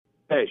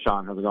Hey,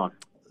 Sean, how's it going?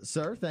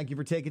 Sir, thank you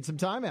for taking some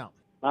time out.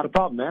 Not a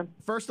problem, man.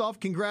 First off,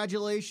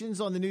 congratulations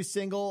on the new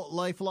single,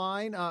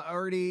 Lifeline,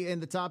 already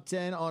in the top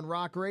 10 on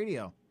rock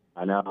radio.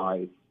 I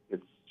know.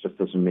 It's just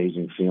this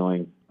amazing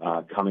feeling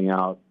coming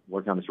out,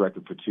 working on this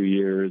record for 2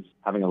 years,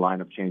 having a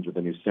lineup change with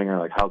a new singer.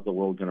 Like, how's the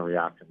world going to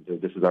react?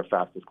 This is our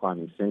fastest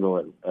climbing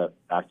single at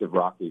Active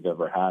Rock we've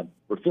ever had.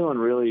 We're feeling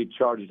really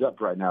charged up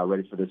right now,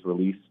 ready for this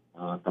release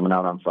coming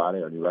out on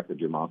Friday, our new record,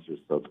 Dear Monsters,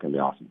 so it's going to be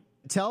awesome.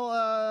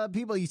 Tell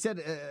people, you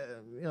said,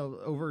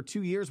 over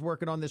 2 years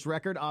working on this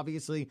record,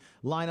 obviously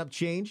lineup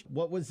changed.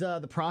 What was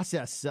the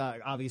process,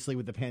 obviously,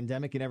 with the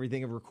pandemic and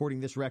everything of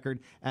recording this record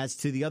as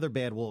to the other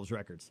Bad Wolves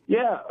records?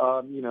 Yeah,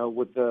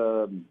 with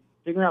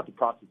figuring out the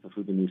process of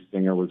who the new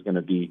singer was going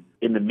to be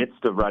in the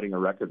midst of writing a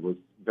record was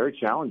very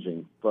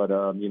challenging. But,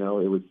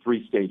 it was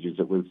 3 stages.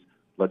 It was,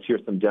 let's hear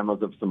some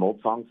demos of some old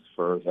songs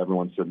for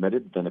everyone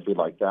submitted. Then if we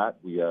liked that,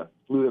 we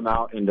flew them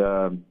out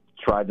and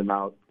tried them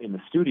out in the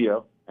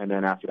studio. And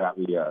then after that,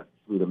 we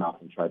flew them out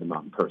and tried them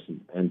out in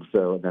person. And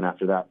so then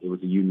after that, it was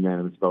a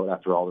unanimous vote.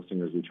 After all the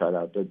singers we tried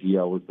out,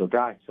 DL was the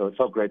guy. So it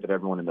felt great that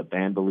everyone in the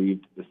band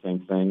believed the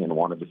same thing and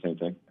wanted the same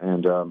thing.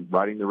 And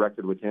writing the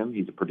record with him,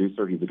 he's a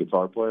producer, he's a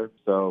guitar player.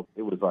 So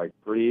it was like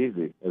pretty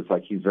easy. It's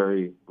like he's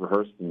very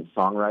rehearsed in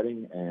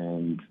songwriting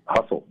and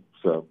hustle.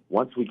 So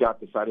once we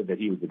decided that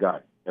he was the guy,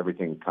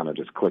 everything kind of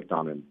just clicked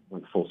on and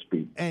went full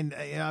speed. And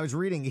I was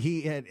reading,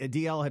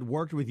 DL had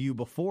worked with you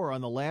before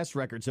on the last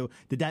record. So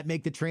did that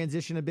make the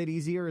transition a bit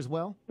easier as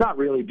well? Not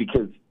really,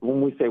 because when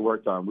we say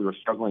worked on, we were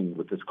struggling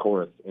with this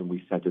chorus, and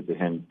we sent it to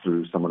him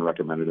through someone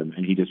recommended him,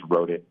 and he just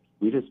wrote it.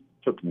 We just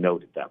took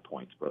note at that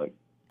point. We're like,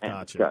 man,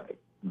 gotcha. This guy,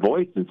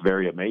 voice is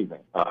very amazing.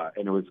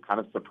 And it was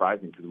kind of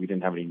surprising because we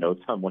didn't have any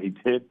notes on what he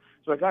did.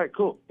 So like, all right,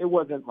 cool. It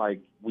wasn't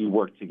like we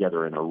worked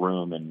together in a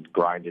room and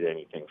grinded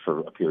anything for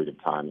a period of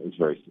time. It was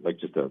very,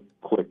 just a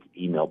quick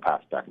email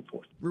pass back and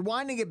forth.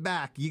 Rewinding it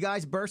back, you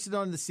guys bursted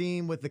on the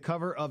scene with the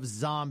cover of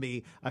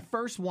Zombie. I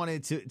first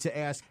wanted to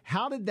ask,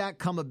 how did that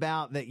come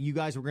about that you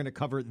guys were going to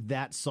cover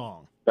that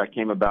song? That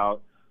came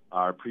about.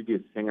 Our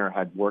previous singer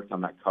had worked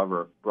on that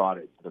cover, brought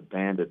it to the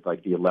band at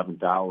like the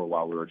 11th hour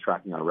while we were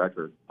tracking our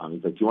record.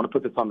 He's like, "Do you want to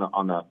put this on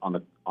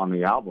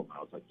the album?" I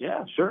was like,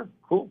 "Yeah, sure,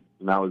 cool."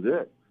 And that was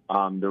it.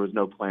 There was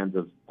no plans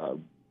of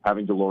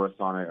having Dolores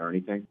on it or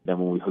anything. Then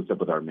when we hooked up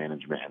with our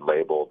management and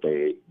label,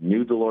 they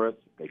knew Dolores.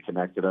 They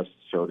connected us,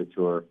 showed it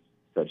to her,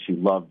 said she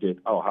loved it.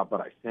 Oh, how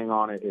about I sing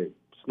on it? It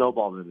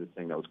snowballed into this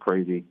thing that was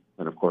crazy.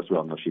 And, of course, we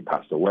all know she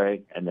passed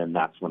away. And then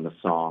that's when the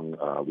song,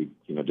 we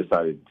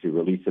decided to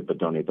release it but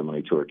donate the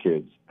money to her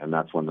kids. And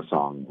that's when the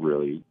song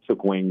really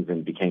took wings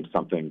and became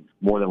something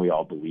more than we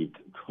all believed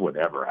would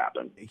ever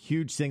happen. A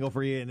huge single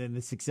for you, and then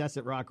the success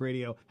at rock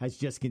radio has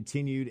just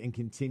continued and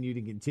continued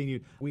and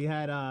continued. We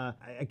had, I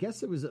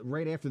guess it was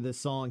right after this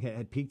song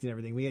had peaked and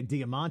everything, we had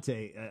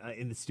Diamante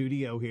in the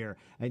studio here,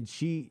 and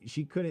she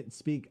couldn't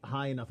speak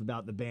high enough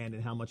about the band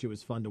and how much it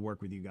was fun to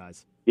work with you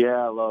guys.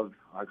 Yeah,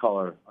 I call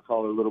her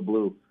Little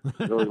Blue.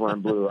 She's always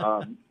wearing blue.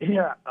 That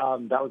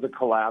was a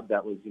collab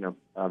that was,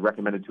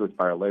 recommended to us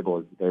by our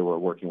label. They were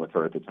working with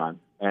her at the time.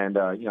 And,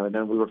 and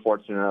then we were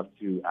fortunate enough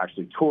to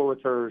actually tour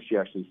with her. She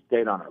actually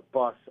stayed on our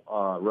bus,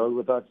 rode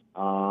with us.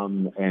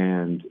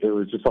 And it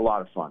was just a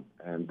lot of fun.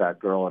 And that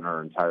girl and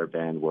her entire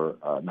band were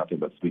nothing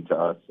but sweet to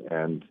us.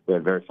 And we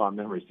had very fond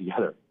memories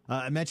together.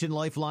 I mentioned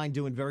Lifeline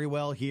doing very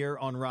well here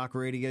on rock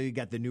radio. You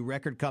got the new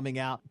record coming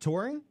out.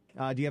 Touring?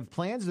 Do you have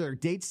plans? Are there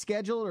dates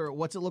scheduled, or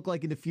what's it look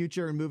like in the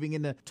future and moving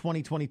into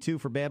 2022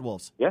 for Bad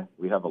Wolves? Yeah,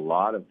 we have a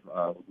lot of.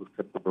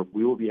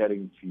 We will be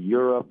heading to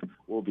Europe.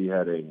 We'll be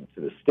heading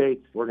to the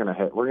States. We're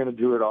gonna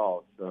do it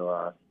all.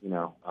 So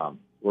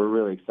we're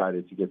really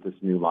excited to get this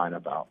new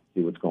lineup out.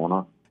 See what's going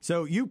on.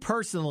 So you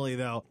personally,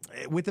 though,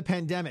 with the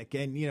pandemic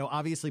and,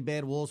 obviously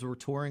Bad Wolves were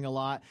touring a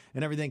lot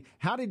and everything,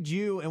 how did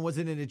you, and was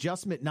it an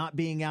adjustment not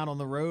being out on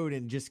the road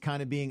and just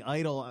kind of being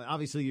idle?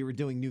 Obviously you were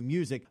doing new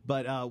music,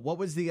 but what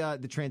was the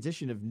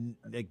transition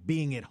of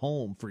being at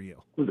home for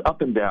you? It was up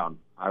and down.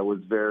 I was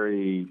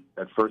very,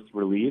 at first,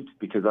 relieved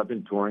because I've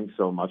been touring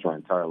so much my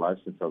entire life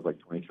since I was like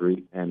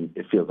 23, and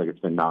it feels like it's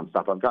been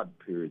nonstop. I've gotten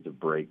periods of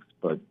breaks,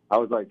 but I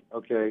was like,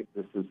 okay,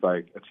 this is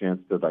like a chance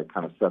to like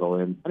kind of settle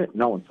in.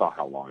 No one saw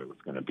how long it was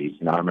going to be.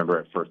 I remember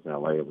at first in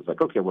LA, it was like,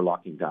 okay, we're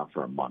locking down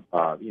for a month.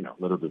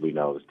 Little did we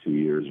know it was 2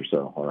 years or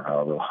so, or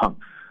however long.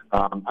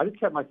 I just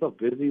kept myself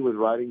busy with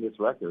writing this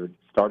record,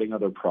 starting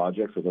other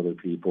projects with other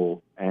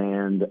people,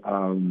 and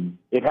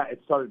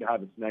it started to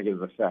have its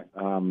negative effect,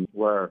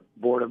 where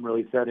boredom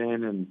really set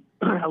in, and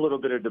a little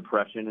bit of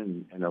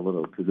depression, and a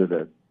little because of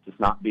the just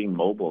not being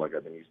mobile like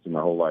I've been used to my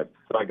whole life.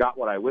 So I got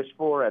what I wished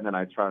for, and then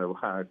I started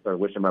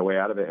wishing my way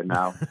out of it, and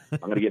now I'm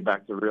going to get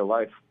back to real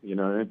life.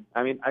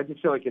 I mean, I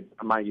just feel like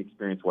my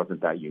experience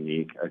wasn't that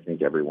unique. I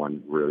think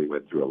everyone really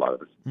went through a lot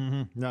of this.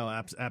 Mm-hmm. No,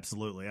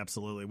 absolutely,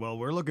 absolutely. Well,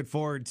 we're looking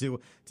forward to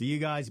you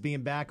guys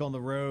being back on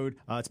the road.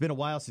 It's been a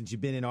while since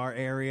you've been in our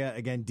area.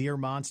 Again, Dear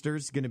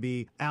Monsters going to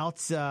be out.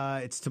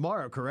 It's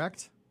tomorrow,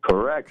 correct?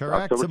 Correct.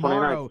 Correct. October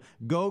Tomorrow.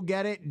 29th. Go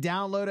get it.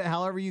 Download it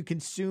however you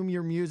consume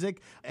your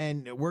music.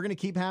 And we're going to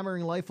keep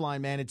hammering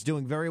Lifeline, man. It's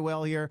doing very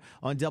well here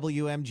on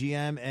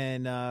WMGM.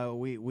 And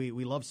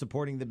we love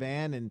supporting the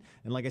band. And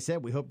like I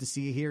said, we hope to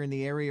see you here in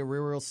the area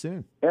real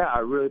soon. Yeah, I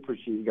really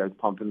appreciate you guys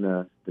pumping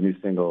the new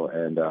single.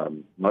 And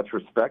much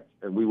respect.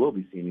 And we will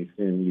be seeing you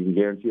soon. You can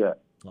guarantee that.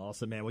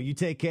 Awesome, man. Well, you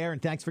take care.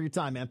 And thanks for your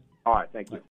time, man. All right. Thank you.